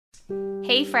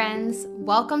Hey friends,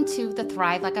 welcome to the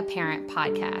Thrive Like a Parent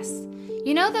podcast.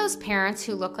 You know those parents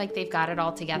who look like they've got it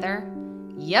all together?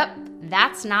 Yep,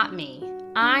 that's not me.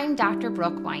 I'm Dr.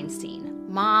 Brooke Weinstein,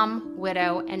 mom,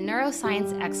 widow, and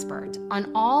neuroscience expert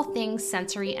on all things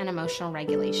sensory and emotional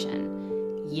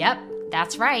regulation. Yep,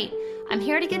 that's right. I'm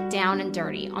here to get down and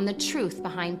dirty on the truth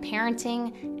behind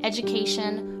parenting,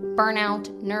 education, burnout,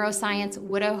 neuroscience,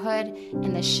 widowhood,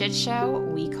 and the shit show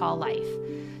we call life.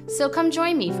 So come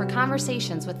join me for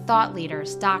conversations with thought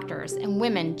leaders, doctors, and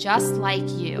women just like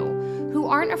you who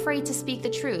aren't afraid to speak the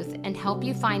truth and help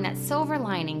you find that silver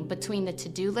lining between the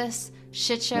to-do lists,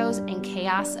 shit shows, and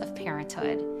chaos of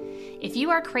parenthood. If you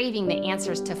are craving the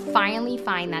answers to finally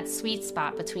find that sweet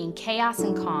spot between chaos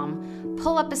and calm,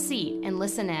 pull up a seat and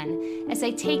listen in as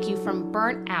I take you from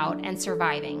burnt out and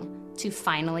surviving to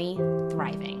finally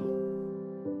thriving.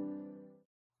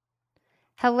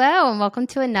 Hello, and welcome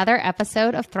to another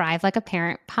episode of Thrive Like a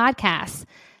Parent podcast.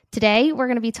 Today, we're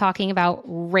going to be talking about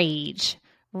rage.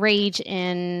 Rage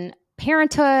in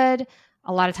parenthood.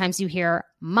 A lot of times you hear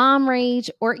mom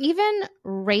rage or even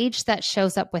rage that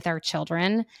shows up with our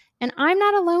children. And I'm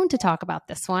not alone to talk about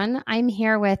this one. I'm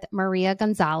here with Maria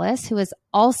Gonzalez, who is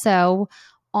also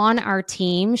on our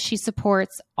team. She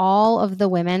supports all of the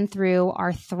women through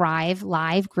our Thrive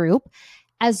Live group,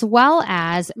 as well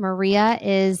as Maria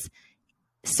is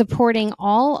supporting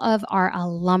all of our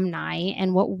alumni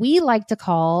and what we like to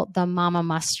call the Mama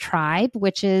Must Tribe,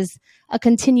 which is a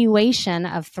continuation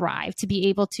of Thrive, to be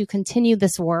able to continue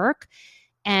this work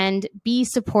and be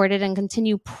supported and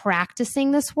continue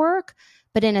practicing this work,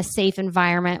 but in a safe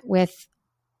environment with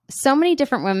so many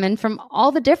different women from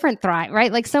all the different Thrive,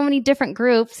 right? Like so many different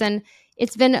groups. And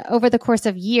it's been over the course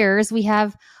of years. We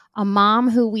have a mom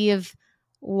who we have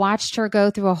watched her go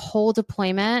through a whole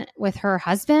deployment with her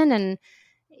husband, and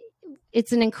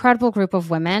it's an incredible group of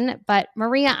women. But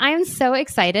Maria, I'm so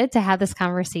excited to have this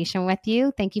conversation with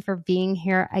you. Thank you for being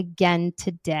here again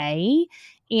today.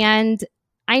 And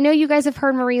I know you guys have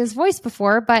heard Maria's voice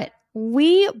before, but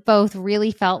we both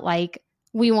really felt like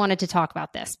we wanted to talk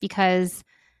about this because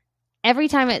every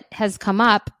time it has come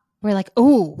up, we're like,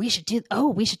 we should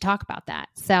talk about that.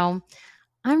 So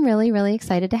I'm really, really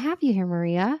excited to have you here,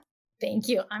 Maria. Thank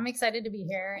you. I'm excited to be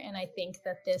here. And I think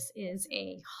that this is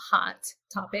a hot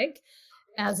topic,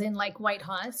 as in like white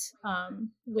hot,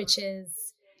 which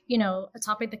is, a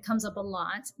topic that comes up a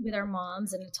lot with our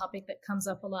moms, and a topic that comes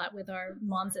up a lot with our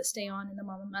moms that stay on in the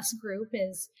Mama Must group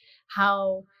is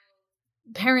how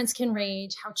parents can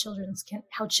rage, how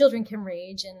children can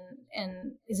rage.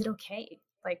 And is it okay?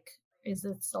 Like, is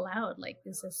this allowed? Like,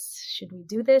 should we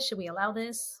do this? Should we allow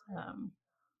this?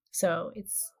 So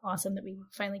it's awesome that we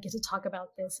finally get to talk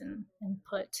about this and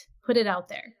put it out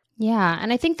there. Yeah.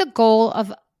 And I think the goal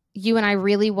of you and I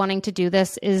really wanting to do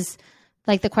this is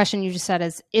like the question you just said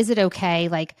is it okay?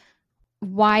 Like,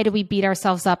 why do we beat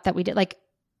ourselves up that we did? Like,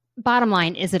 bottom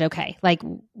line, is it okay? Like,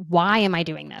 why am I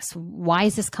doing this? Why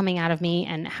is this coming out of me?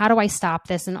 And how do I stop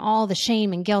this? And all the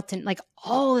shame and guilt and like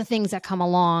all the things that come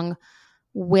along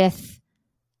with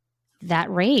that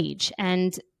rage.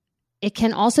 And it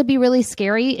can also be really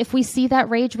scary if we see that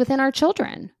rage within our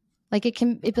children. Like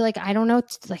it'd be like, I don't know,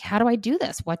 like, how do I do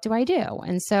this? What do I do?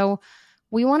 And so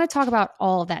we want to talk about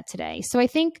all of that today. So I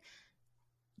think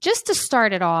just to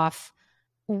start it off,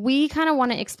 we kind of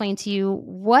want to explain to you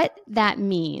what that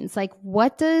means. Like,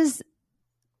 what does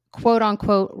quote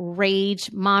unquote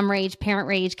rage, mom rage, parent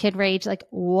rage, kid rage, like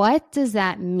what does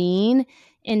that mean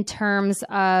in terms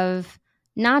of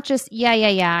not just,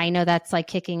 I know that's like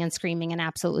kicking and screaming and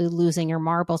absolutely losing your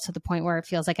marbles to the point where it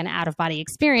feels like an out-of-body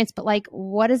experience, but like,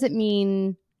 what does it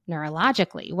mean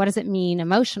neurologically? What does it mean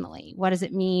emotionally? What does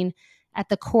it mean at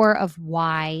the core of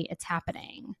why it's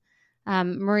happening?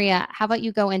 Maria, how about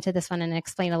you go into this one and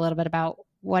explain a little bit about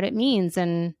what it means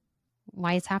and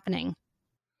why it's happening?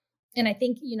 And I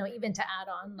think, even to add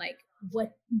on, like,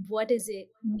 what does it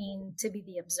mean to be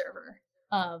the observer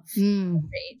of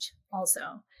rage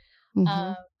also?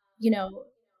 Mm-hmm.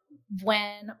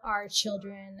 When our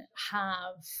children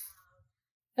have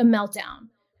a meltdown,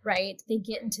 right? They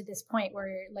get into this point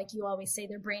where, like you always say,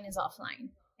 their brain is offline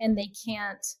and they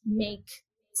can't make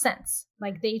sense.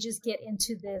 Like they just get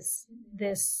into this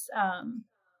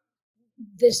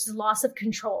loss of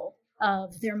control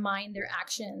of their mind, their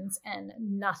actions, and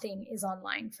nothing is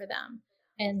online for them.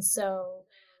 And so,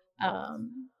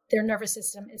 their nervous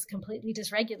system is completely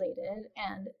dysregulated,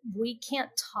 and we can't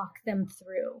talk them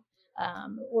through,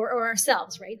 or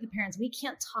ourselves, right? The parents, we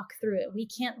can't talk through it. We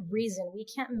can't reason. We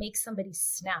can't make somebody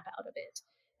snap out of it.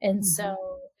 And so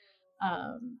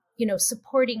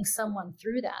supporting someone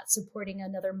through that, supporting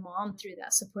another mom through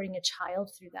that, supporting a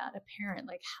child through that, a parent.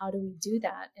 Like, how do we do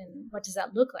that? And what does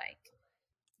that look like?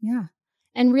 Yeah.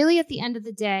 And really at the end of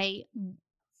the day,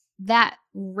 that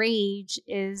rage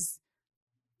is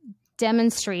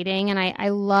demonstrating, and I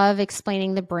love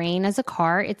explaining the brain as a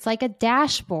car. It's like a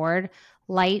dashboard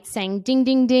light saying ding,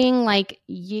 ding, ding.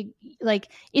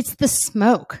 It's the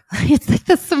smoke. It's like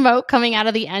the smoke coming out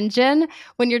of the engine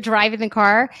when you're driving the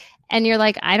car. And you're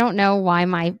like, I don't know why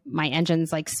my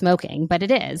engine's like smoking, but it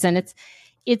is. And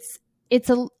it's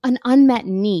an unmet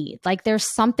need. Like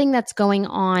there's something that's going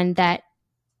on that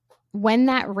when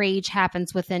that rage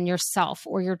happens within yourself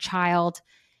or your child,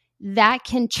 that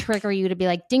can trigger you to be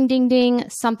like, ding, ding, ding,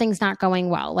 something's not going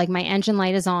well. Like my engine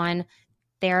light is on.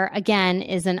 There again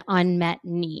is an unmet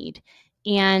need.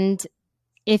 And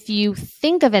if you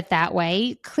think of it that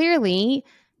way, clearly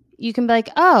you can be like,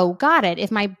 oh, got it.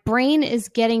 If my brain is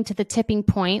getting to the tipping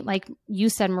point, like you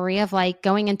said, Maria, of like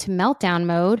going into meltdown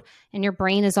mode and your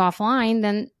brain is offline,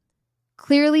 then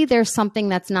clearly there's something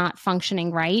that's not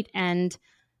functioning right. And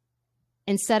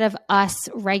instead of us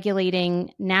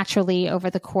regulating naturally over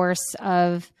the course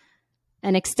of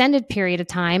an extended period of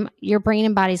time, your brain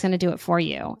and body is going to do it for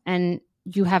you. And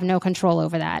you have no control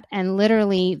over that. And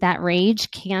literally that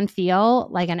rage can feel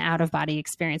like an out of body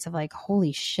experience of like,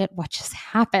 holy shit, what just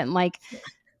happened?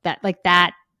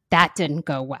 That didn't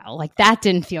go well. Like that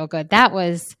didn't feel good. That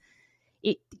was,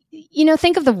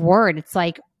 think of the word. It's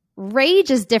like rage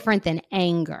is different than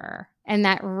anger. And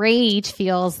that rage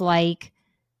feels like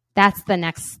that's the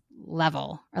next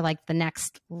level or like the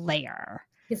next layer.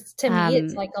 To me,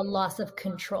 it's like a loss of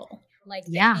control. Like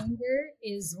the anger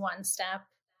is one step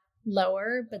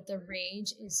lower, but the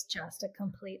rage is just a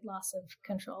complete loss of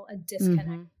control, a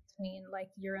disconnect between like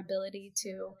your ability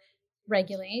to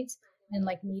regulate and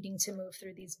like needing to move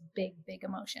through these big, big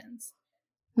emotions.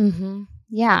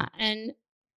 Yeah. And,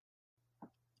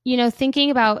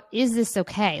 thinking about, is this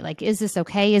okay? Like, is this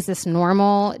okay? Is this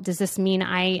normal? Does this mean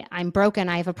I'm broken?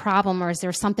 I have a problem? Or is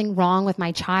there something wrong with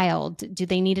my child? Do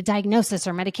they need a diagnosis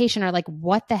or medication? Or like,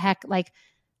 what the heck? Like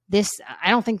this,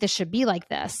 I don't think this should be like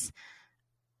this.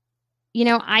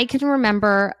 I can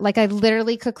remember, like I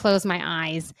literally could close my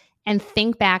eyes and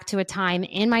think back to a time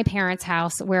in my parents'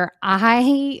 house where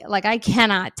I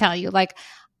cannot tell you, like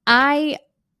I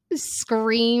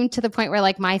screamed to the point where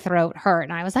like my throat hurt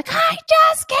and I was like, I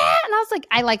just can't. And I was like,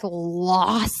 I like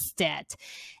lost it.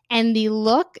 And the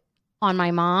look on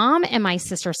my mom and my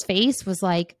sister's face was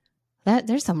like,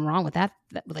 there's something wrong with that.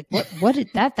 Like what did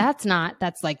that? That's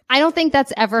like, I don't think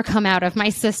that's ever come out of my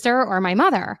sister or my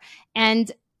mother.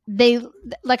 And they,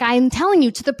 like I'm telling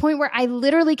you, to the point where I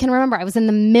literally can remember I was in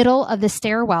the middle of the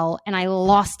stairwell and I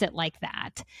lost it like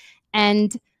that.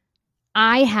 And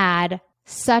I had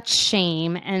such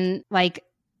shame and like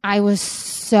I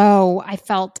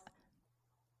felt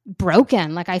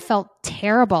broken. Like I felt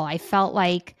terrible. I felt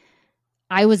like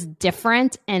I was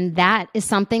different. And that is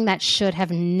something that should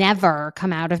have never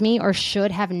come out of me or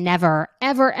should have never,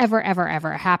 ever, ever, ever,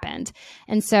 ever happened.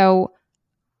 And so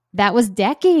that was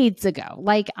decades ago.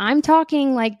 Like I'm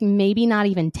talking like maybe not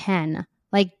even 10,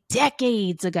 like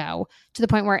decades ago, to the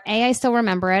point where I still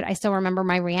remember it. I still remember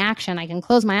my reaction. I can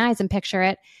close my eyes and picture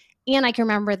it. And I can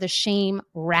remember the shame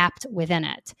wrapped within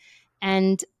it.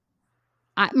 And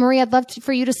Maria, I'd love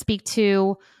for you to speak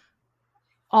to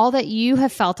all that you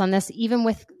have felt on this, even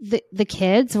with the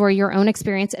kids or your own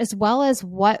experience, as well as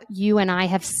what you and I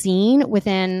have seen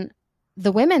within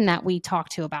the women that we talk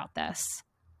to about this.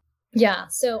 Yeah.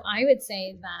 So I would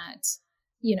say that,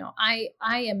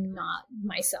 I am not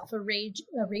myself a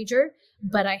rager,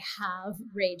 but I have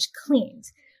rage cleaned,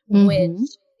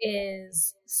 which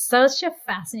is such a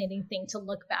fascinating thing to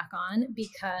look back on,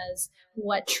 because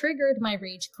what triggered my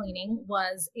rage cleaning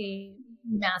was a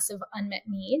massive unmet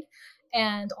need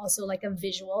and also like a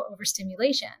visual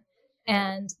overstimulation.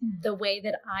 And the way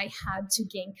that I had to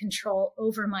gain control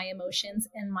over my emotions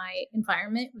and my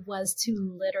environment was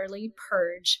to literally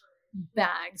purge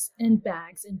bags and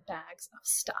bags and bags of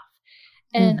stuff.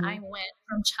 And I went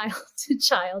from child to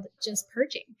child just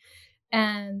purging.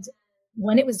 And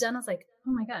when it was done, I was like,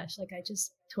 oh my gosh, like I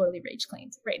just totally rage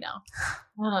cleaned right now.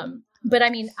 But I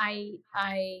mean,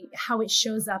 how it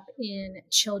shows up in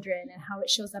children and how it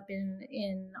shows up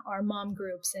in our mom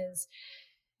groups is,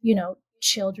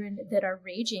 children that are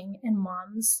raging and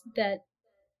moms that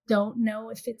don't know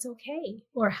if it's okay,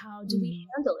 or how do we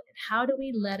handle it? How do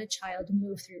we let a child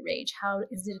move through rage? How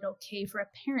is it okay for a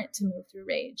parent to move through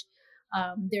rage?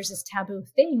 There's this taboo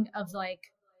thing of like,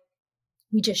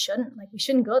 we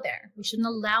shouldn't go there. We shouldn't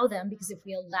allow them, because if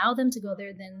we allow them to go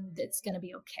there, then it's going to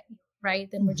be okay. Right.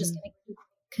 Then we're just going to keep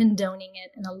condoning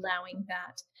it and allowing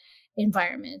that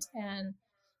environment. And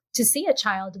to see a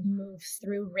child move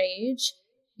through rage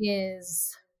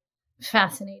is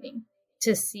fascinating,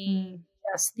 to see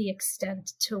just the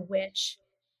extent to which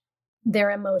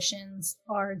their emotions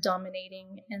are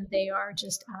dominating and they are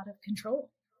just out of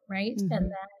control, right? Mm-hmm.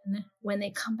 And then when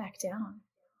they come back down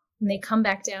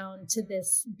to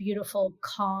this beautiful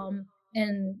calm,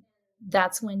 and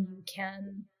that's when you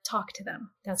can talk to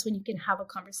them. That's when you can have a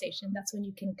conversation. That's when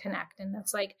you can connect. And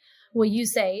that's like what you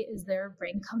say is their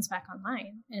brain comes back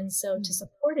online. And so to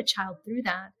support a child through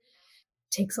that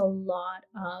takes a lot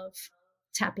of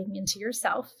tapping into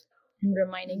yourself and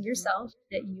reminding yourself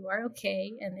that you are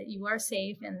okay and that you are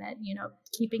safe, and that,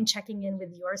 keeping checking in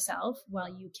with yourself while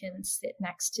you can sit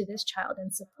next to this child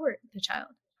and support the child.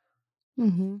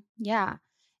 Mm-hmm. Yeah.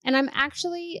 And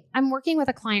I'm working with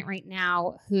a client right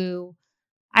now who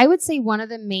I would say one of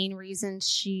the main reasons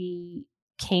she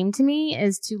came to me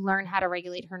is to learn how to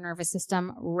regulate her nervous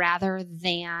system, rather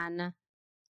than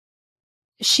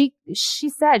she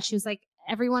said, she was like,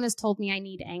 everyone has told me I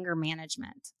need anger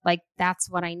management. Like, that's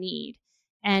what I need.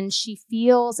 And she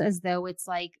feels as though it's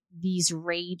like these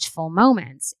rageful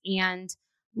moments. And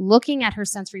looking at her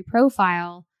sensory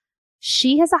profile,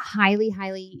 she has a highly,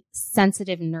 highly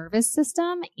sensitive nervous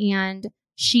system, and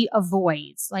she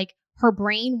avoids, like, her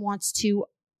brain wants to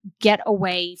get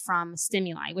away from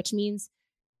stimuli, which means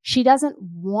she doesn't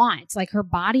want, like, her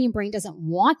body and brain doesn't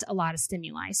want a lot of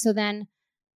stimuli. So then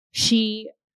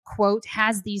she, quote,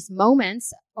 has these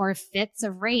moments or fits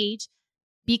of rage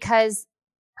because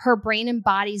her brain and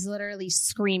body's literally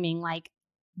screaming like,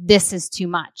 this is too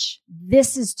much.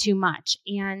 This is too much.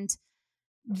 And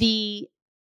the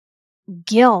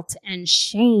guilt and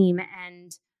shame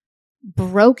and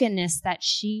brokenness that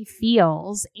she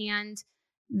feels, and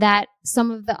that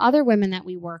some of the other women that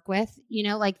we work with,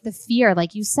 like the fear,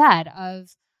 like you said, of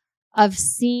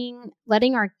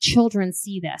letting our children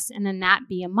see this and then that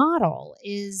be a model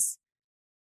is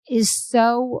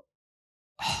so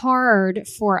hard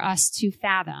for us to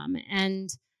fathom. And,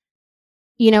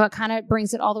 it kind of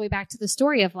brings it all the way back to the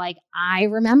story of, like, I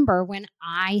remember when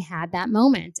I had that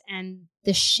moment and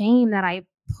the shame that I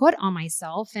put on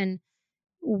myself. And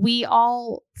we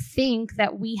all think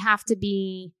that we have to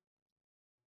be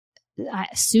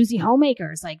Susie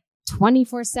homemakers, like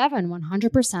 24/7,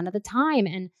 100% of the time.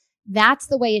 And that's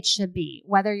the way it should be,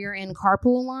 whether you're in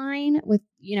carpool line with,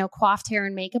 coiffed hair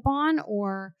and makeup on,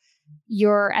 or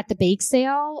you're at the bake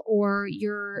sale, or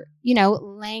you're,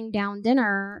 laying down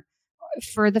dinner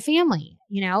for the family,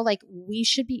 like, we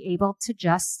should be able to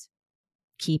just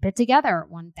keep it together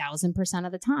 1000%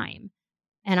 of the time.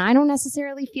 And I don't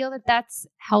necessarily feel that that's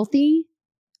healthy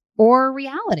or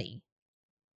reality.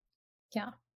 Yeah,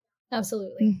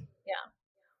 absolutely. Yeah.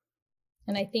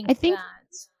 And I think that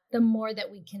the more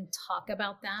that we can talk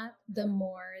about that, the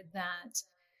more that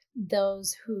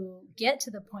those who get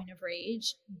to the point of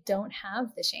rage don't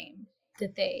have the shame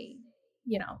that they,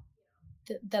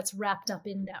 that's wrapped up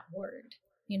in that word.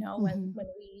 When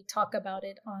we talk about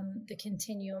it on the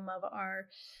continuum of our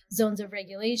zones of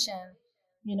regulation,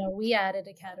 we added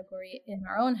a category in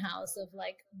our own house of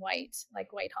like white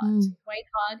hot. White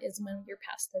hot is when you're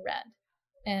past the red,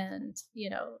 and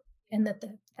and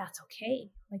that's okay.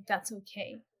 Like, that's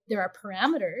okay. There are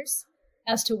parameters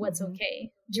as to what's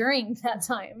okay during that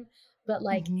time, but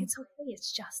like, it's okay.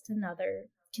 It's just another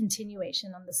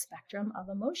continuation on the spectrum of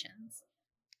emotions.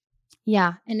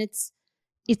 Yeah. And it's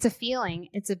a feeling.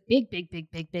 It's a big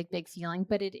feeling,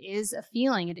 but it is a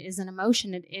feeling. It is an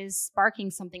emotion. It is sparking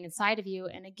something inside of you.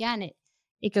 And again,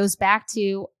 it goes back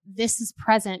to, this is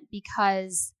present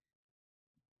because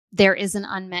there is an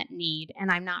unmet need.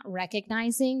 And I'm not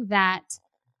recognizing that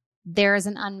there is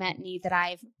an unmet need that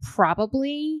I've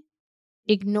probably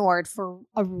ignored for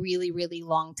a really, really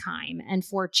long time. And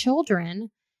for children,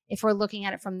 if we're looking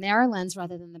at it from their lens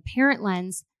rather than the parent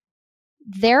lens,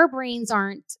 their brains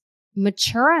aren't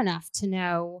mature enough to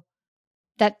know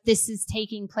that this is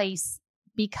taking place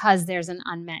because there's an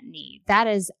unmet need. That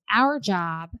is our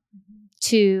job,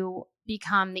 to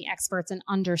become the experts and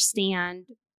understand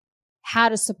how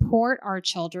to support our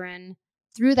children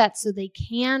through that, so they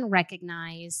can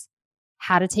recognize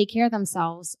how to take care of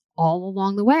themselves all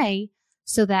along the way,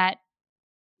 so that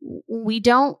we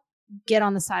don't get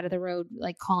on the side of the road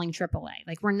like calling AAA.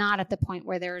 Like, we're not at the point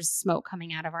where there's smoke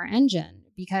coming out of our engine,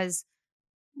 because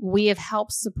we have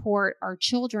helped support our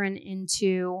children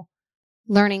into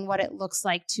learning what it looks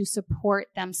like to support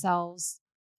themselves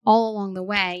all along the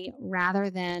way, rather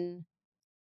than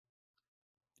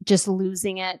just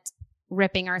losing it,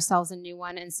 ripping ourselves a new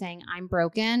one and saying, I'm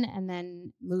broken, and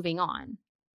then moving on.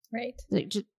 Right.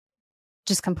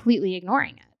 just completely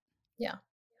ignoring it. Yeah.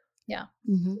 Yeah,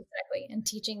 Mm-hmm. exactly. And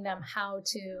teaching them how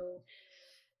to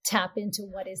tap into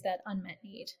what is that unmet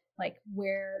need? Like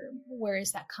where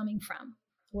is that coming from?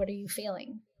 What are you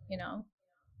feeling? You know,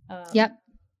 Yep.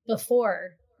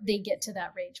 Before they get to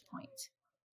that rage point.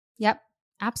 Yep,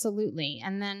 absolutely.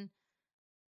 And then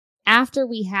after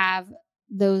we have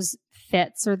those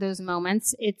fits or those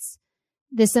moments, it's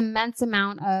this immense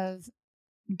amount of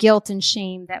guilt and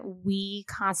shame that we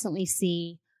constantly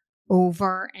see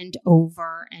over and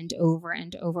over and over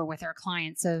and over with our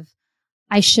clients of,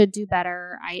 I should do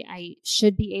better. I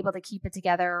should be able to keep it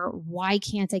together. Why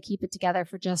can't I keep it together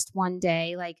for just one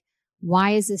day? Like,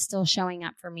 why is this still showing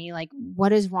up for me? Like,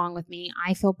 what is wrong with me?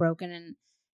 I feel broken. And,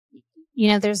 you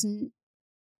know,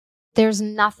 there's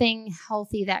nothing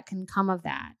healthy that can come of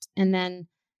that. And then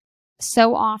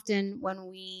so often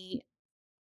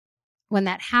when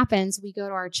that happens, we go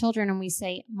to our children and we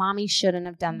say, Mommy shouldn't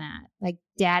have done that. Like,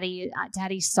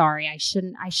 Daddy's sorry. I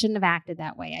shouldn't have acted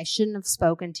that way. I shouldn't have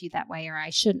spoken to you that way. Or I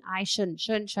shouldn't.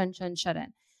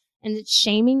 And it's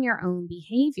shaming your own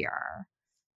behavior.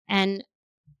 And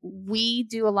we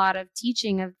do a lot of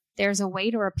teaching of there's a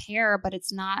way to repair, but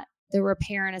it's not the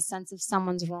repair in a sense of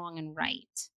someone's wrong and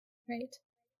right. Right.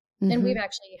 Mm-hmm. And we've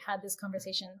actually had this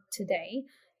conversation today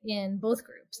in both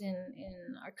groups, in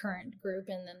our current group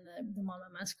and then the Mama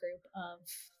Mess group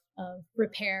of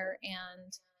repair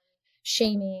and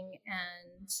shaming.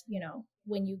 And, you know,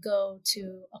 when you go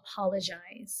to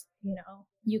apologize, you know,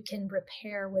 you can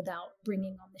repair without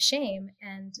bringing on the shame.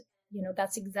 And, you know,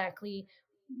 that's exactly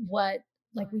what,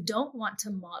 like, we don't want to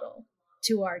model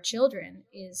to our children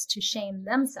is to shame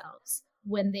themselves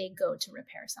when they go to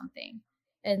repair something.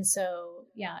 And so,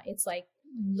 yeah, it's like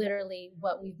literally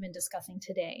what we've been discussing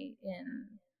today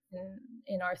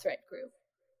in our threat group.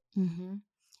 Mm-hmm.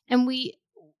 And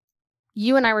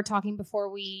you and I were talking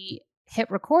before we hit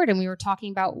record, and we were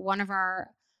talking about one of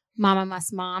our Mama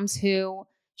Must moms who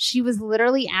she was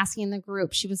literally asking in the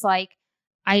group. She was like,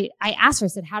 I asked her, I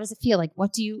said, how does it feel? Like,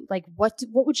 what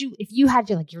would you, if you had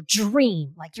your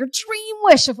dream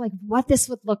wish of like what this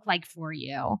would look like for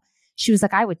you? She was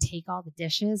like, I would take all the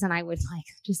dishes and I would like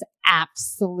just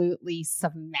absolutely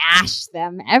smash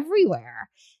them everywhere.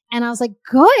 And I was like,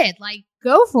 good, like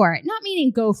go for it. Not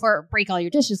meaning go for it, break all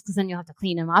your dishes, because then you'll have to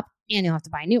clean them up and you'll have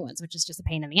to buy new ones, which is just a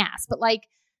pain in the ass. But like,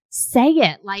 say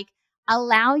it, like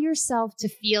allow yourself to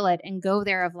feel it and go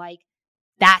there of like,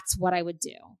 that's what I would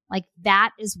do. Like,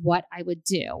 that is what I would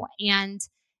do. And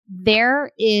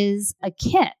there is a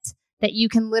kit that you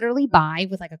can literally buy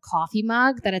with like a coffee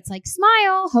mug that it's like,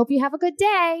 smile, hope you have a good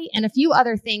day. And a few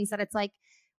other things that it's like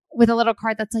with a little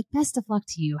card that's like, best of luck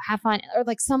to you, have fun. Or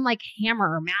like some like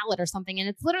hammer or mallet or something. And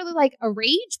it's literally like a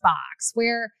rage box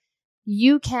where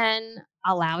you can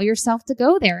allow yourself to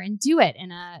go there and do it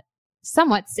in a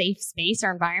somewhat safe space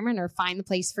or environment, or find the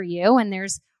place for you. And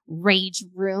there's rage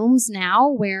rooms now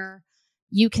where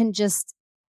you can just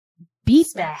beat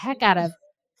the heck out of,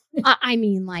 I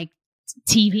mean, like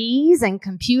TVs and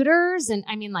computers. And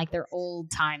I mean, like they're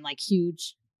old time, like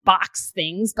huge box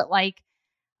things, but like,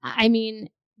 I mean,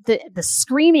 the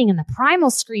screaming and the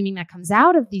primal screaming that comes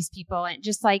out of these people, and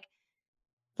just like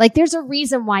there's a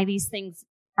reason why these things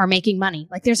are making money.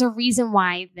 Like there's a reason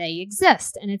why they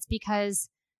exist. And it's because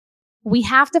we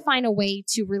have to find a way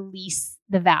to release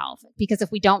the valve, because if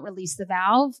we don't release the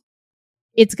valve,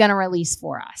 it's going to release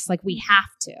for us. Like we have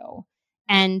to.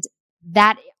 And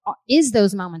that is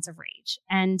those moments of rage.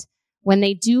 And when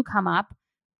they do come up,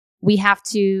 we have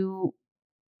to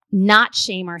not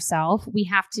shame ourselves.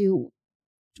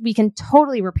 We can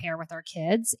totally repair with our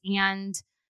kids and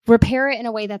repair it in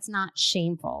a way that's not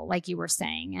shameful, like you were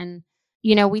saying. And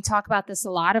you know, we talk about this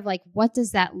a lot of like, what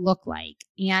does that look like?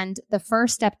 And the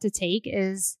first step to take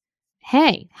is,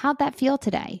 hey, how'd that feel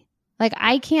today? Like,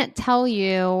 I can't tell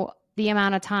you the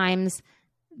amount of times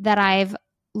that I've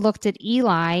looked at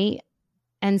Eli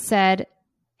and said,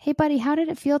 hey, buddy, how did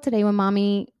it feel today when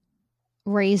mommy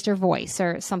raised her voice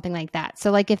or something like that? So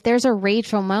like, if there's a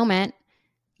rageful moment,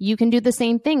 you can do the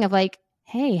same thing of like,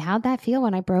 hey, how'd that feel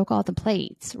when I broke all the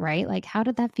plates, right? Like, how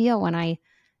did that feel when I,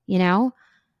 you know?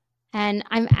 And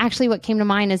I'm actually, what came to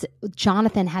mind is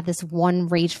Jonathan had this one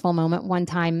rageful moment one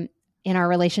time in our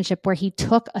relationship where he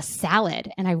took a salad,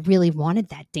 and I really wanted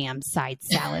that damn side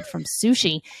salad from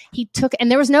sushi. He took, and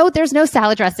there's no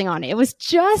salad dressing on it. It was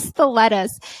just the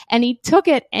lettuce, and he took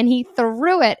it and he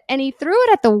threw it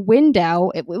at the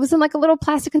window. It was in like a little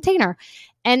plastic container,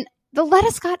 and the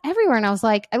lettuce got everywhere. And I was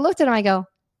like, I looked at him, I go,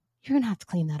 you're going to have to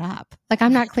clean that up. Like,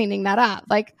 I'm not cleaning that up.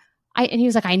 Like, and he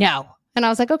was like, I know. And I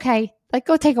was like, okay, like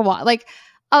go take a walk. Like,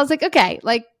 I was like, okay,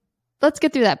 like let's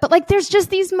get through that. But like, there's just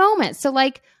these moments. So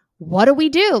like, what do we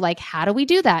do? Like, how do we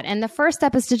do that? And the first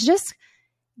step is to just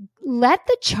let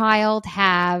the child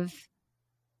have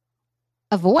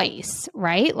a voice,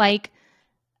 right? Like,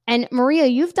 and Maria,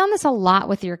 you've done this a lot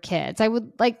with your kids. I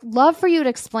would love for you to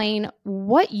explain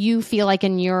what you feel like,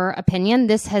 in your opinion,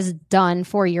 this has done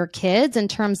for your kids in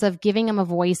terms of giving them a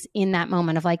voice in that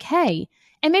moment of like, hey,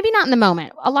 and maybe not in the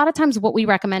moment. A lot of times what we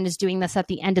recommend is doing this at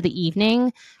the end of the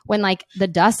evening when like the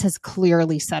dust has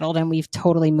clearly settled and we've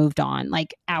totally moved on,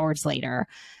 like hours later.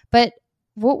 But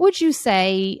what would you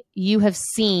say you have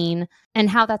seen and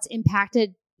how that's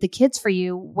impacted the kids for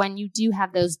you when you do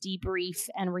have those debrief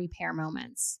and repair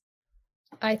moments?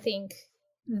 I think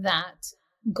that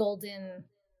golden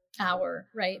hour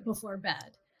right before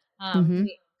bed,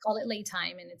 we call it lay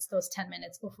time, and it's those 10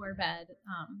 minutes before bed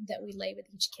that we lay with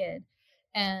each kid.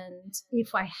 And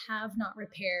if I have not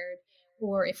repaired,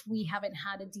 or if we haven't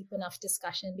had a deep enough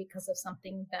discussion because of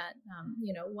something that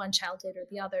one child did or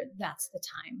the other, that's the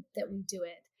time that we do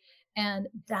it. And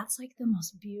that's like the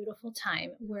most beautiful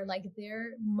time where like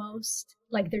their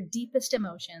deepest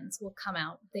emotions will come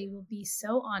out. They will be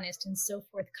so honest and so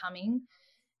forthcoming.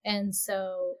 And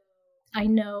so I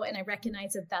know and I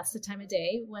recognize that that's the time of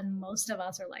day when most of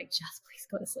us are like, just please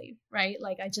go to sleep, right?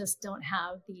 Like I just don't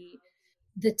have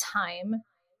the time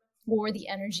or the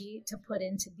energy to put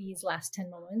into these last 10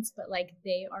 moments, but like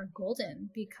they are golden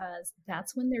because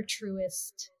that's when their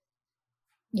truest,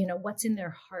 what's in their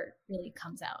heart really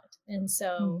comes out. And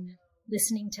so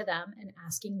listening to them and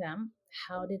asking them,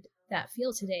 how did that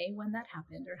feel today when that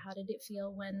happened? Or how did it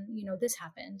feel when, this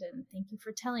happened? And thank you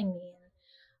for telling me.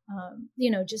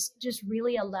 And, just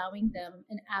really allowing them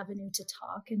an avenue to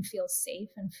talk and feel safe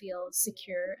and feel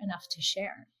secure enough to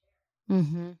share.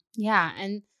 Yeah.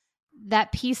 And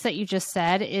that piece that you just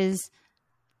said is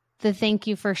the thank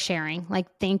you for sharing. Like,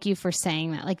 thank you for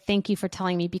saying that. Like, thank you for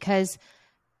telling me, because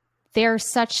there's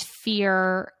such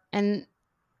fear, and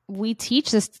we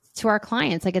teach this to our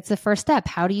clients. Like, it's the first step.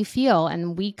 How do you feel?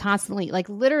 And we constantly, like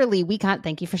literally, we can't,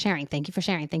 thank you for sharing. Thank you for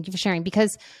sharing. Thank you for sharing.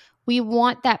 Because we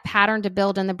want that pattern to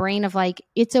build in the brain of like,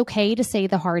 it's okay to say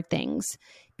the hard things,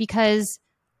 because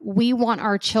we want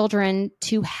our children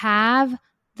to have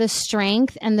the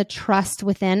strength and the trust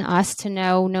within us to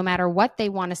know no matter what they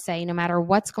want to say, no matter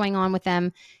what's going on with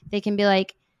them, they can be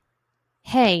like,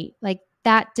 hey, like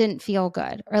that didn't feel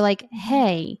good. Or like,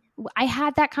 hey, I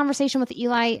had that conversation with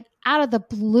Eli out of the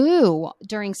blue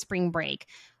during spring break.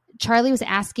 Charlie was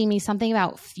asking me something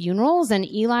about funerals, and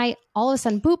Eli all of a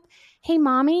sudden, boop, hey,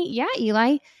 mommy. Yeah,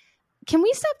 Eli, can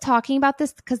we stop talking about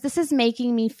this? Because this is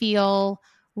making me feel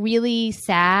really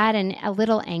sad and a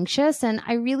little anxious. And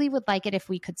I really would like it if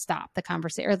we could stop the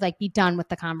conversation, or like be done with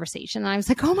the conversation. And I was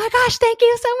like, oh my gosh, thank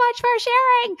you so much for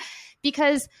sharing.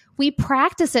 Because we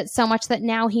practice it so much that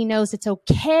now he knows it's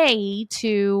okay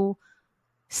to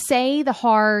say the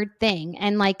hard thing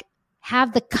and like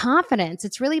have the confidence.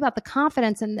 It's really about the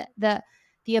confidence and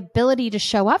the ability to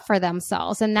show up for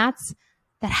themselves. And that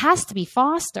has to be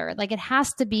fostered. Like, it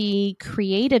has to be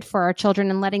created for our children,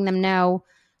 and letting them know,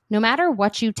 no matter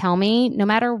what you tell me, no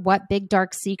matter what big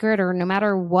dark secret, or no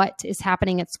matter what is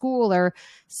happening at school, or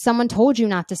someone told you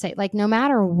not to say, like, no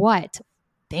matter what,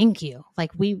 thank you.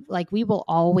 Like we will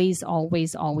always,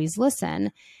 always, always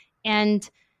listen. And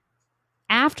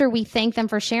after we thank them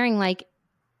for sharing, like,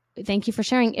 thank you for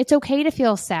sharing, it's okay to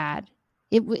feel sad.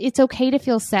 It's okay to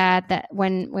feel sad that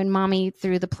when mommy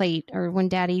threw the plate, or when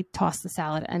daddy tossed the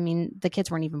salad. I mean, the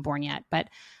kids weren't even born yet, but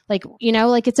like,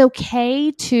 like it's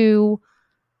okay to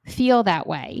feel that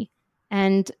way.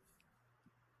 And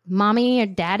mommy or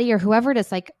daddy or whoever it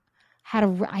is, like,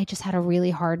 I just had a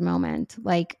really hard moment.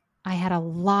 Like, I had a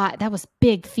lot, that was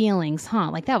big feelings, huh?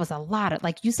 Like, that was a lot of,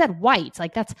 like you said, white,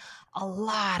 like that's a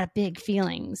lot of big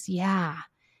feelings. Yeah.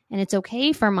 And it's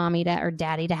okay for mommy or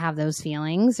daddy to have those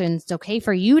feelings, and it's okay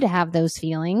for you to have those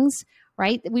feelings,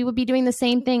 right? We would be doing the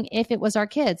same thing if it was our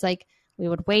kids. Like, we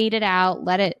would wait it out,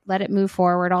 let it move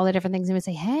forward, all the different things. And we'd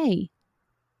say, hey,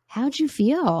 how'd you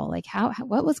feel? Like,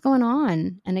 what was going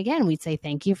on? And again, we'd say,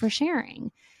 thank you for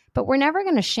sharing. But we're never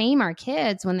going to shame our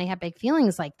kids when they have big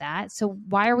feelings like that. So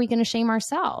why are we going to shame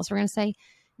ourselves? We're going to say,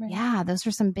 right, yeah, those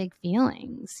are some big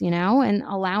feelings, and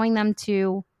allowing them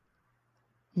to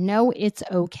know it's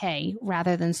okay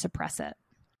rather than suppress it.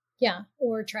 Yeah.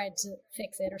 Or try to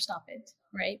fix it or stop it.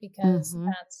 Right. Because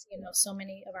that's, so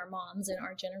many of our moms in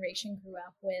our generation grew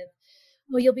up with,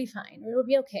 well, you'll be fine, or it'll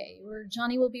be okay, or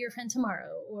Johnny will be your friend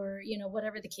tomorrow, or,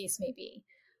 whatever the case may be.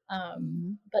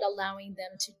 But allowing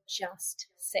them to just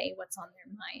say what's on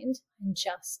their mind and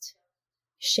just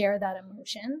share that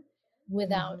emotion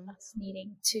without us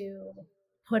needing to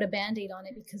put a Band-Aid on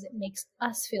it because it makes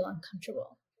us feel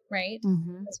uncomfortable, right?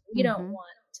 Because we don't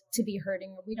want to be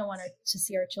hurting, or we don't want to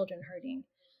see our children hurting.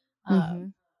 Mm-hmm.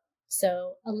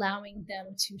 So allowing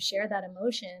them to share that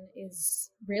emotion is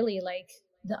really like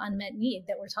the unmet need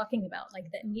that we're talking about,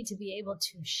 like that need to be able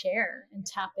to share and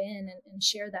tap in and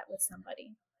share that with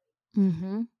somebody.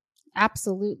 Mm-hmm.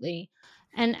 Absolutely.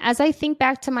 And as I think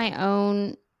back to my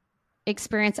own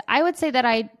experience, I would say that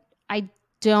I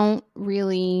don't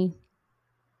really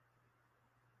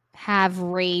have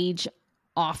rage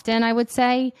often. I would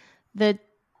say that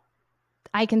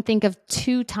I can think of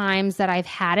 2 times that I've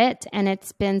had it, and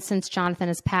it's been since Jonathan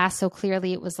has passed. So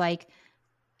clearly it was like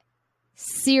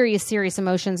serious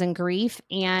emotions and grief.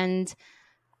 And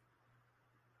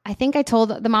I think I told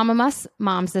the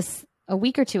moms this a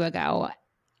week or 2 ago.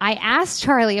 I asked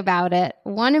Charlie about it.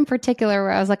 One in particular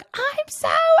where I was like, I'm so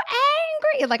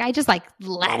angry. Like I just like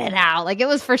let it out. Like it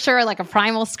was for sure like a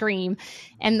primal scream.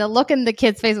 And the look in the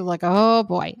kid's face was like, oh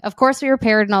boy. Of course we were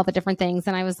paired and all the different things.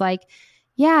 And I was like,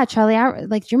 yeah, Charlie,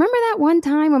 like, do you remember that one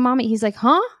time when mommy, he's like,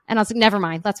 huh? And I was like, never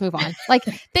mind. Let's move on. Like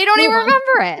they don't even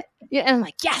remember it. Yeah, and I'm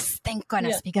like, yes, thank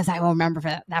goodness, because I will remember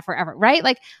that forever. Right.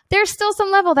 Like there's still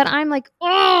some level that I'm like,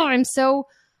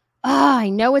 I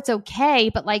know it's okay,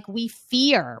 but like we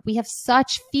have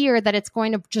such fear that it's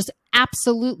going to just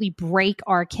absolutely break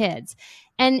our kids.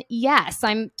 And yes,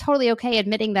 I'm totally okay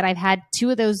admitting that I've had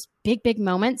 2 of those big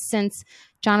moments since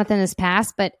Jonathan has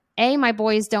passed, but A, my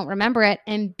boys don't remember it.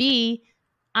 And B,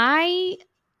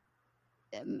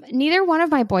 neither one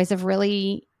of my boys have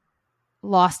really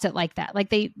lost it like that. Like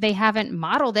they haven't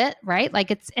modeled it, right?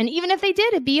 Like and even if they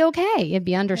did, it'd be okay. It'd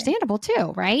be understandable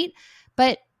too, right?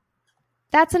 But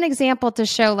that's an example to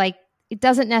show like it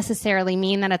doesn't necessarily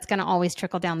mean that it's going to always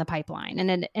trickle down the pipeline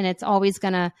and it's always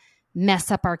going to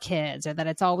mess up our kids or that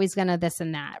it's always going to this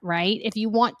and that, right? If you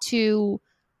want to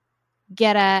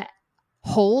get a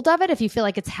hold of it, if you feel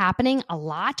like it's happening a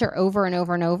lot or over and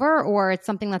over and over, or it's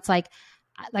something that's like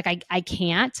I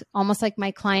can't, almost like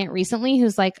my client recently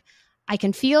who's like, I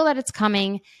can feel that it's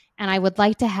coming and I would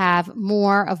like to have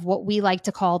more of what we like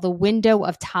to call the window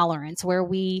of tolerance, where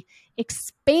we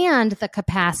expand the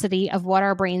capacity of what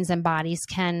our brains and bodies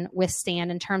can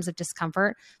withstand in terms of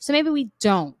discomfort. So maybe we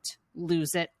don't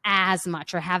lose it as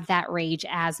much or have that rage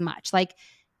as much. Like,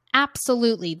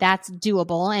 absolutely, that's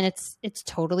doable. And it's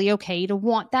totally okay to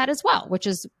want that as well, which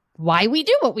is why we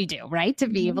do what we do, right? To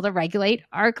be able to regulate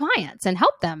our clients and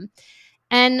help them.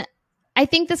 And I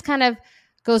think this kind of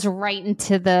goes right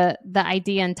into the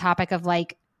idea and topic of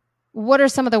like, what are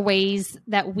some of the ways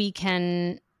that we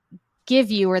can give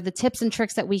you, or the tips and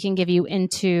tricks that we can give you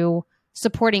into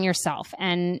supporting yourself?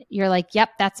 And you're like, yep,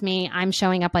 that's me. I'm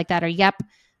showing up like that. Or yep,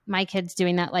 my kid's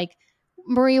doing that. Like,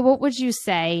 Maria, what would you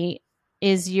say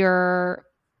is your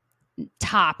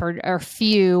top or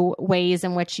few ways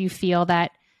in which you feel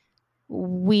that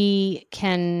we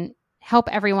can help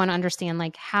everyone understand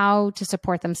like how to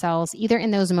support themselves either in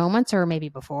those moments or maybe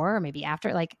before or maybe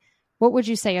after? Like, what would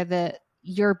you say are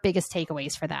your biggest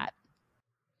takeaways for that?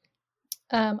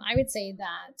 I would say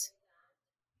that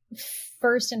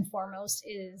first and foremost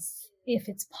is, if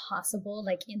it's possible,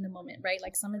 like in the moment, right?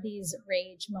 Like some of these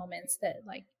rage moments that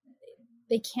like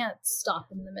they can't stop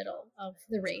in the middle of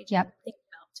the rage and think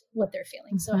about what they're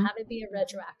feeling. So have it be a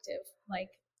retroactive, like,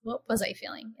 what was I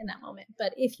feeling in that moment?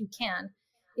 But if you can,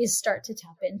 is start to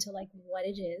tap into like what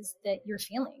it is that you're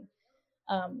feeling.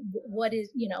 What is,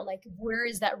 like, where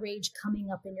is that rage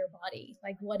coming up in your body?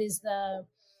 Like, what is the,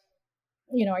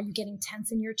 are you getting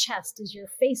tense in your chest? Does your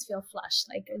face feel flushed?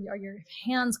 Like, are your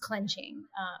hands clenching?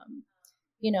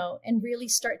 And really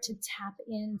start to tap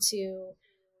into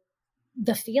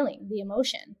the feeling, the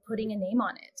emotion, putting a name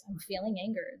on it. I'm feeling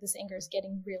anger. This anger is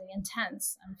getting really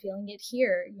intense. I'm feeling it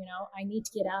here. I need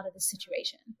to get out of this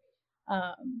situation.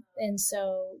 And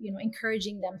so,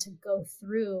 encouraging them to go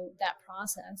through that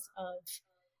process of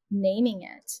naming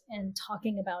it and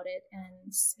talking about it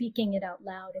and speaking it out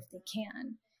loud if they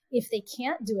can. If they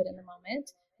can't do it in the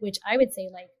moment, which I would say,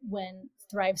 like when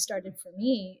Thrive started for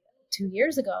me 2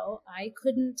 years ago, I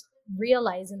couldn't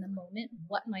realize in the moment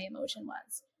what my emotion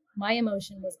was. My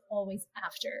emotion was always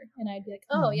after. And I'd be like,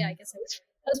 oh yeah, I guess I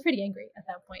was pretty angry at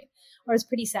that point, or I was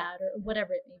pretty sad, or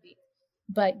whatever it may be.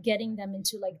 But getting them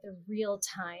into like the real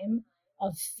time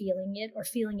of feeling it or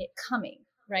feeling it coming,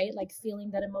 right? Like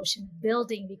feeling that emotion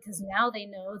building, because now they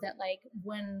know that like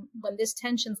when this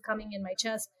tension's coming in my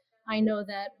chest, I know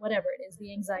that whatever it is,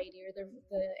 the anxiety or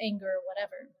the anger or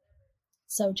whatever.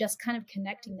 So just kind of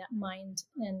connecting that mind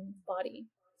and body.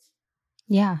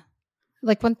 Yeah.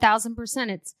 Like 1000%.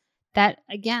 It's that,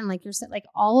 again, like you're saying, like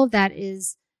all of that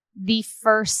is the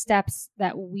first steps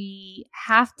that we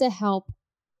have to help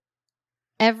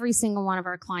every single one of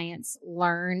our clients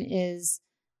learn, is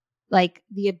like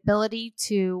the ability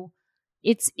to,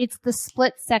 it's the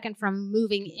split second from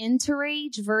moving into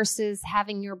rage versus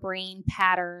having your brain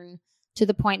pattern to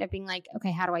the point of being like,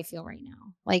 okay, how do I feel right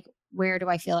now? Like, where do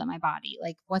I feel in my body?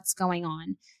 Like, what's going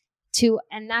on?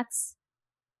 And that's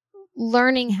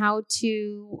learning how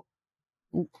to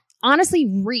honestly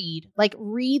read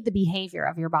the behavior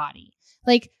of your body.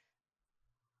 Like,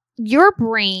 your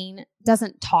brain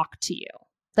doesn't talk to you.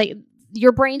 Like,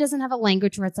 your brain doesn't have a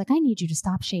language where it's like, I need you to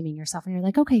stop shaming yourself. And you're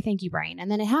like, okay, thank you, brain. And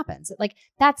then it happens. Like,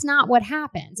 that's not what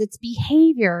happens. It's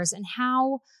behaviors and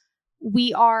how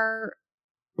we are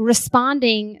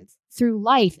responding through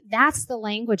life. That's the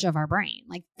language of our brain.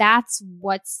 Like, that's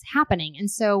what's happening. And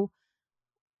so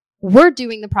we're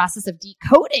doing the process of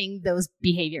decoding those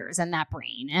behaviors and that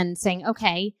brain and saying,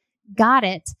 okay, got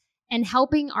it. And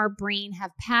helping our brain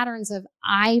have patterns of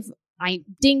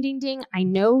ding, ding, ding. I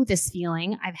know this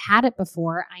feeling. I've had it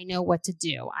before. I know what to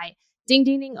do. Ding,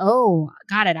 ding, ding. Oh,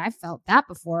 got it. I've felt that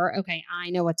before. Okay.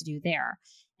 I know what to do there.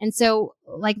 And so,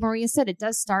 like Maria said, it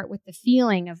does start with the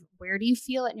feeling of where do you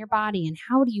feel it in your body and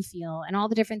how do you feel and all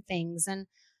the different things. And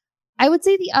I would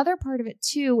say the other part of it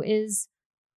too is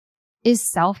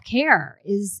self-care.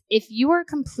 Is if you are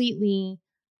completely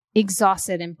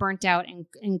exhausted and burnt out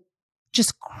and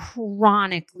just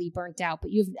chronically burnt out,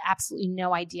 but you have absolutely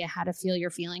no idea how to feel your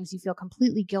feelings. You feel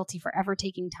completely guilty for ever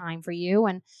taking time for you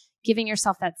and giving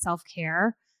yourself that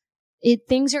self-care.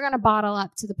 Things are going to bottle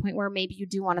up to the point where maybe you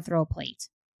do want to throw a plate,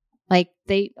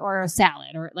 or a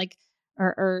salad,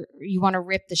 or you want to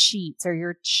rip the sheets or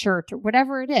your shirt or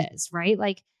whatever it is, right?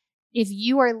 Like, if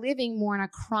you are living more in a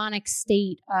chronic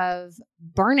state of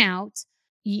burnout,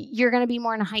 you're going to be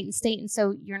more in a heightened state. And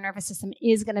so your nervous system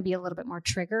is going to be a little bit more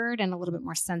triggered and a little bit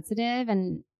more sensitive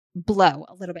and blow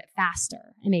a little bit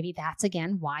faster. And maybe that's,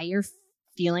 again, why you're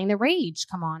feeling the rage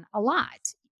come on a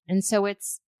lot. And so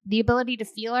it's the ability to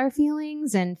feel our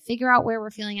feelings and figure out where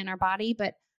we're feeling in our body,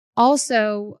 but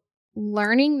also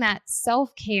learning that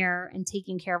self-care and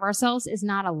taking care of ourselves is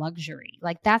not a luxury.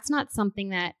 Like, that's not something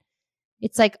that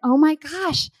it's like, oh my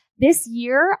gosh, this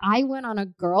year I went on a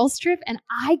girls' trip and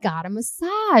I got a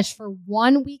massage for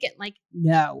 1 weekend. Like,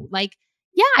 no, like,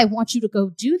 yeah, I want you to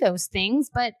go do those things,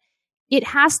 but it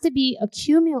has to be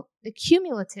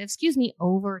accumulative,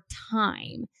 over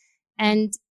time.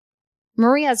 And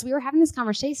Maria, as we were having this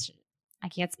conversation, I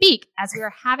can't speak. As we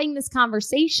were having this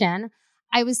conversation,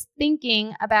 I was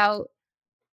thinking about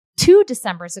 2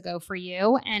 Decembers ago for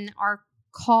you and our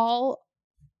call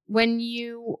when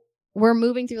you were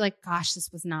moving through, like, gosh, this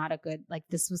was not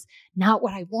this was not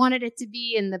what I wanted it to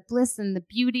be, and the bliss and the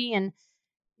beauty. And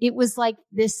it was like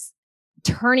this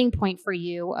turning point for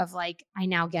you of like, I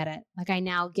now get it. Like, I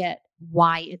now get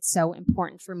why it's so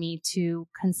important for me to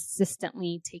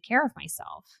consistently take care of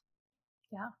myself.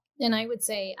 Yeah. And I would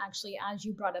say, actually, as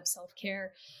you brought up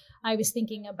self-care, I was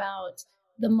thinking about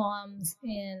the moms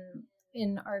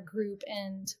in our group,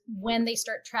 and when they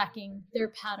start tracking their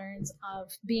patterns of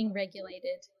being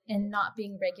regulated and not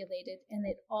being regulated, and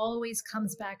it always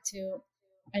comes back to,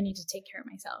 I need to take care of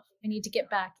myself. I need to get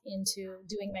back into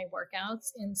doing my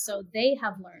workouts. And so they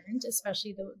have learned,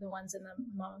 especially the ones in the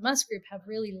Mama Must group, have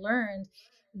really learned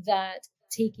that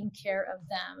taking care of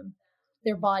them,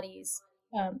 their bodies,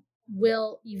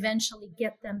 will eventually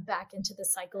get them back into the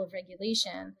cycle of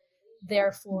regulation,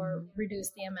 therefore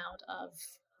reduce the amount of,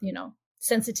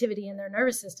 sensitivity in their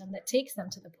nervous system that takes them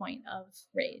to the point of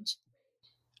rage.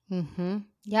 Mm-hmm.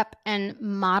 Yep. And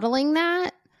modeling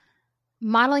that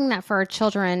for our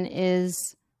children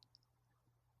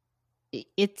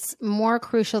it's more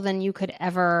crucial than you could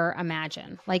ever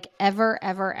imagine. Like, ever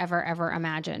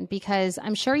imagine, because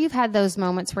I'm sure you've had those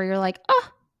moments where you're like, oh,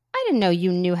 I didn't know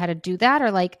you knew how to do that. Or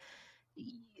like,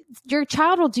 your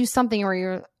child will do something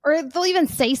or they'll even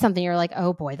say something. You're like,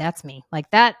 oh boy, that's me. Like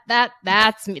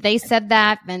that's me. They said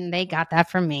that and they got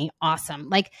that from me. Awesome.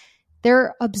 Like,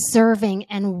 they're observing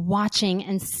and watching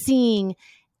and seeing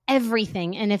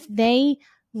everything. And if they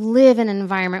live in an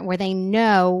environment where they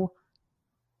know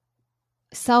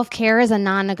self-care is a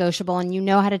non-negotiable and you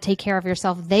know how to take care of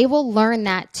yourself, they will learn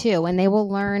that too. And they will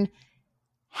learn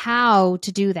how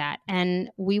to do that. And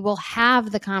we will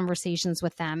have the conversations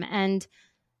with them and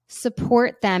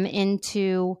support them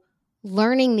into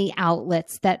learning the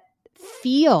outlets that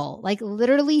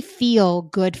literally feel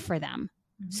good for them,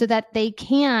 so that they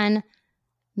can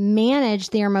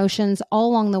manage their emotions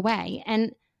all along the way.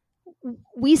 And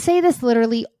we say this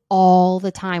literally all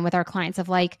the time with our clients of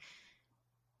like,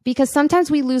 because sometimes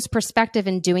we lose perspective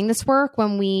in doing this work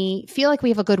when we feel like we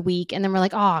have a good week and then we're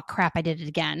like, oh crap, I did it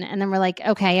again. And then we're like,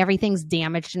 okay, everything's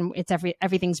damaged and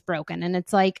everything's broken. And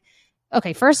it's like,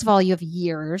 okay, first of all, you have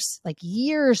years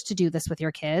to do this with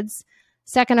your kids.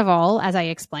 Second of all, as I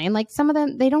explained, like some of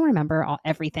them, they don't remember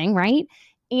everything, right?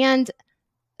 And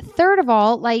third of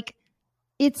all, like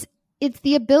it's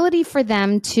the ability for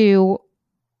them to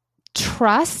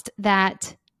trust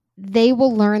that they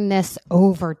will learn this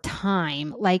over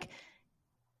time. Like,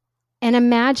 and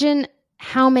imagine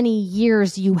how many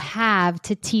years you have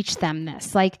to teach them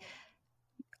this. Like,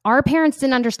 our parents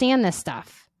didn't understand this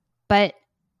stuff, but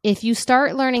if you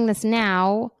start learning this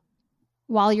now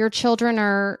while your children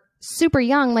are super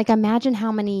young, like imagine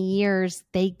how many years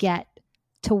they get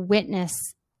to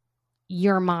witness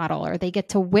your model, or they get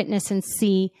to witness and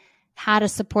see how to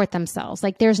support themselves.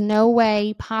 Like there's no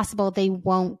way possible they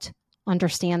won't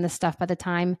understand this stuff by the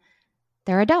time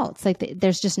they're adults. Like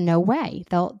there's just no way.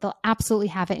 They'll absolutely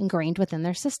have it ingrained within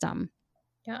their system.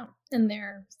 Yeah. And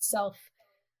their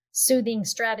self-soothing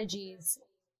strategies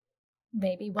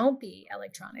maybe won't be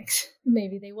electronics.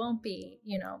 Maybe they won't be,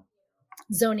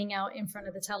 zoning out in front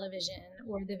of the television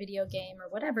or the video game or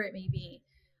whatever it may be.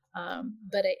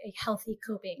 But a healthy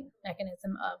coping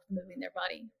mechanism of moving their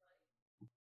body.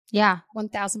 Yeah,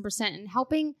 1000%. And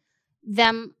helping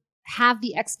them have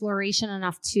the exploration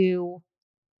enough to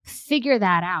figure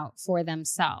that out for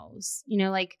themselves.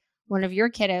 Like one of your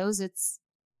kiddos, it's,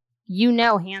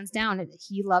 hands down,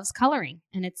 he loves coloring,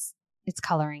 and it's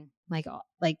coloring.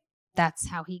 Like that's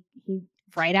how he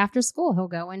right after school, he'll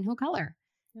go and he'll color.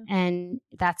 Yeah. And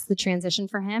that's the transition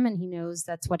for him. And he knows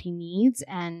that's what he needs.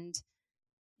 And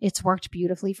it's worked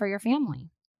beautifully for your family.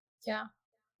 Yeah.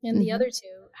 And the other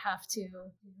two have to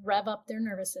rev up their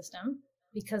nervous system,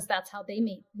 because that's how they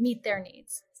meet their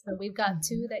needs. So we've got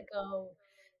two that go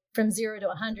from 0 to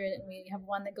 100, and we have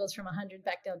one that goes from 100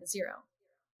 back down to 0.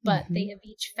 But they have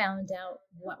each found out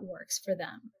what works for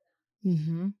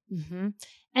them.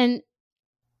 And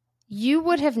you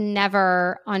would have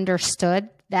never understood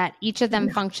that each of them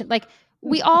function. Like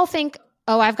we all think,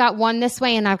 oh, I've got one this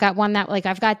way and I've got one that, like,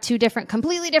 I've got two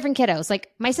completely different kiddos.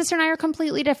 Like my sister and I are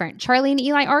completely different. Charlie and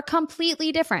Eli are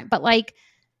completely different. But like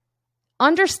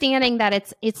understanding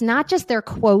that it's not just their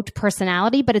quote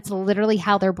personality, but it's literally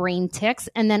how their brain ticks,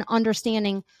 and then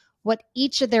understanding what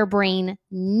each of their brain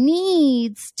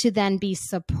needs to then be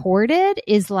supported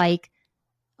is like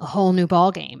a whole new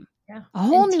ball game. Yeah. A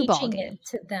whole new ball game.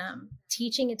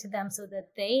 Teaching it to them so that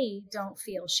they don't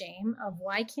feel shame of,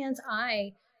 why can't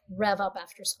I rev up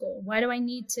after school? Why do I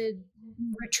need to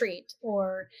retreat?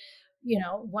 Or,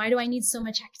 why do I need so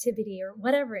much activity, or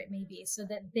whatever it may be, so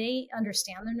that they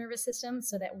understand their nervous system,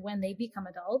 so that when they become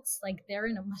adults, like they're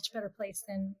in a much better place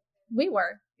than we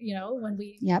were, when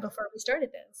before we started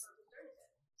this.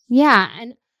 Yeah.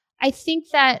 And I think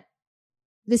that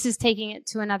this is taking it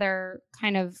to another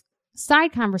kind of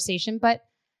side conversation, but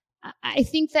I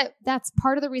think that that's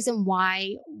part of the reason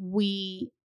why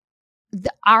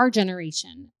our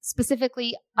generation,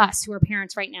 specifically us who are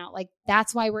parents right now, like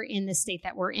that's why we're in the state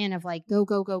that we're in of like, go,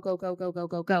 go, go, go, go, go, go,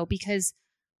 go, go, because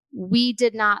we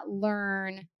did not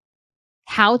learn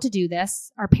how to do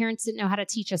this. Our parents didn't know how to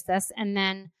teach us this. And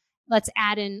then let's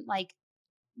add in like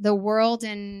the world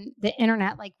and the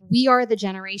internet. Like we are the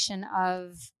generation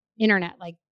of internet.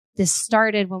 Like this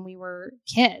started when we were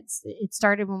kids. It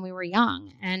started when we were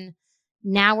young. And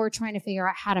now we're trying to figure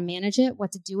out how to manage it,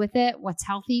 what to do with it, what's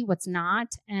healthy, what's not,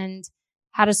 and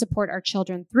how to support our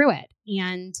children through it.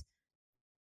 And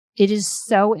it is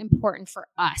so important for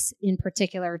us in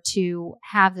particular to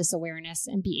have this awareness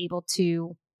and be able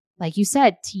to, like you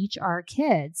said, teach our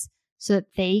kids so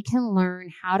that they can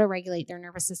learn how to regulate their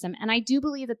nervous system. And I do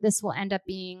believe that this will end up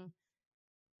being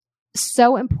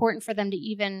so important for them to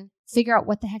even figure out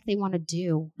what the heck they want to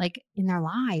do, like in their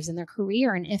lives and their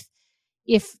career. And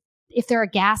if they're a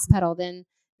gas pedal, then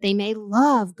they may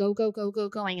love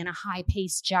going in a high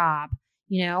paced job,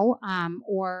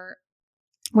 or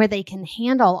where they can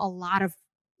handle a lot of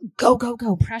go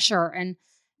pressure. And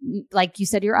like you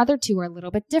said, your other two are a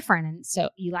little bit different. And so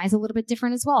Eli's a little bit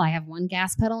different as well. I have one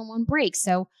gas pedal and one brake.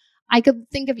 So I could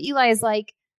think of Eli as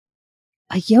like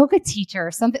a yoga teacher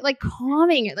or something, like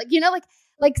calming it,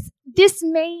 like this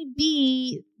may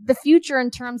be the future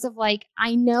in terms of like,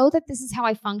 I know that this is how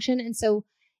I function. And so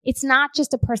it's not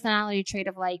just a personality trait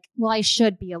of like, well, I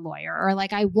should be a lawyer, or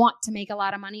like, I want to make a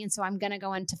lot of money, and so I'm going to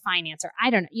go into finance, or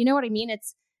I don't know. You know what I mean?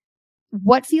 It's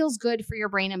what feels good for your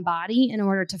brain and body in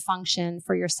order to function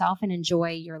for yourself and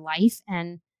enjoy your life.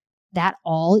 And that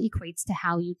all equates to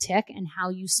how you tick and how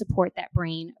you support that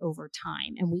brain over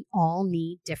time. And we all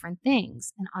need different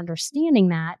things. And understanding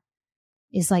that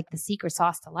is like the secret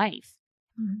sauce to life.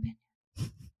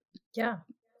 Yeah.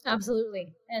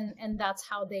 Absolutely. And that's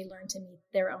how they learn to meet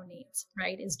their own needs,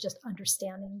 right? Is just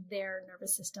understanding their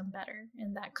nervous system better.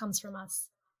 And that comes from us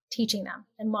teaching them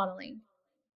and modeling.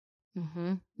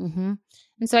 Mm-hmm. Mm-hmm.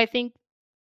 And so I think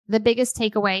the biggest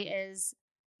takeaway is,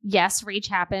 yes, rage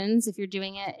happens. If you're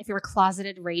doing it, if you're a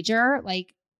closeted rager,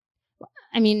 like,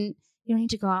 I mean, you don't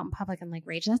need to go out in public and like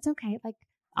rage. That's okay. Like,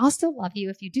 I'll still love you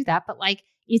if you do that, but like,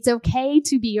 it's okay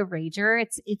to be a rager.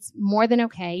 It's more than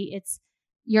okay. It's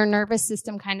your nervous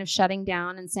system kind of shutting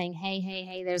down and saying,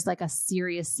 hey, there's like a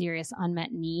serious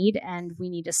unmet need, and we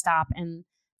need to stop and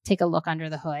take a look under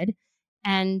the hood.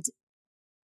 And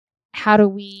how do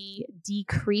we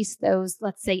decrease those,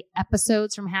 let's say,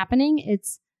 episodes from happening?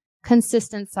 It's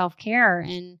consistent self-care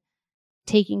and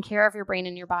taking care of your brain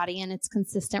and your body, and it's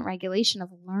consistent regulation of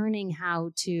learning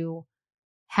how to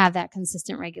have that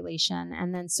consistent regulation,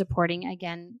 and then supporting,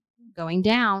 again, going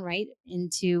down, right,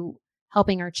 into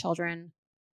helping our children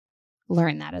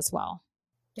learn that as well.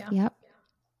 Yeah. Yep.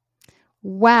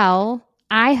 Well,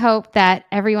 I hope that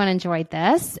everyone enjoyed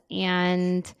this,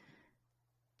 and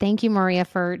thank you, Maria,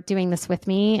 for doing this with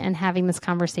me and having this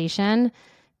conversation,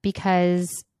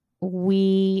 because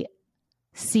we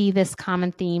see this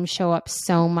common theme show up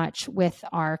so much with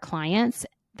our clients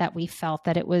that we felt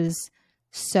that it was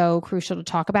so crucial to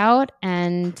talk about,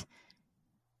 and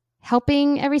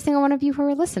helping every single one of you who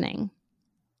are listening.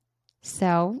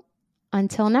 So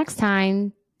until next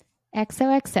time,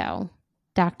 XOXO,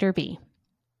 Dr. B.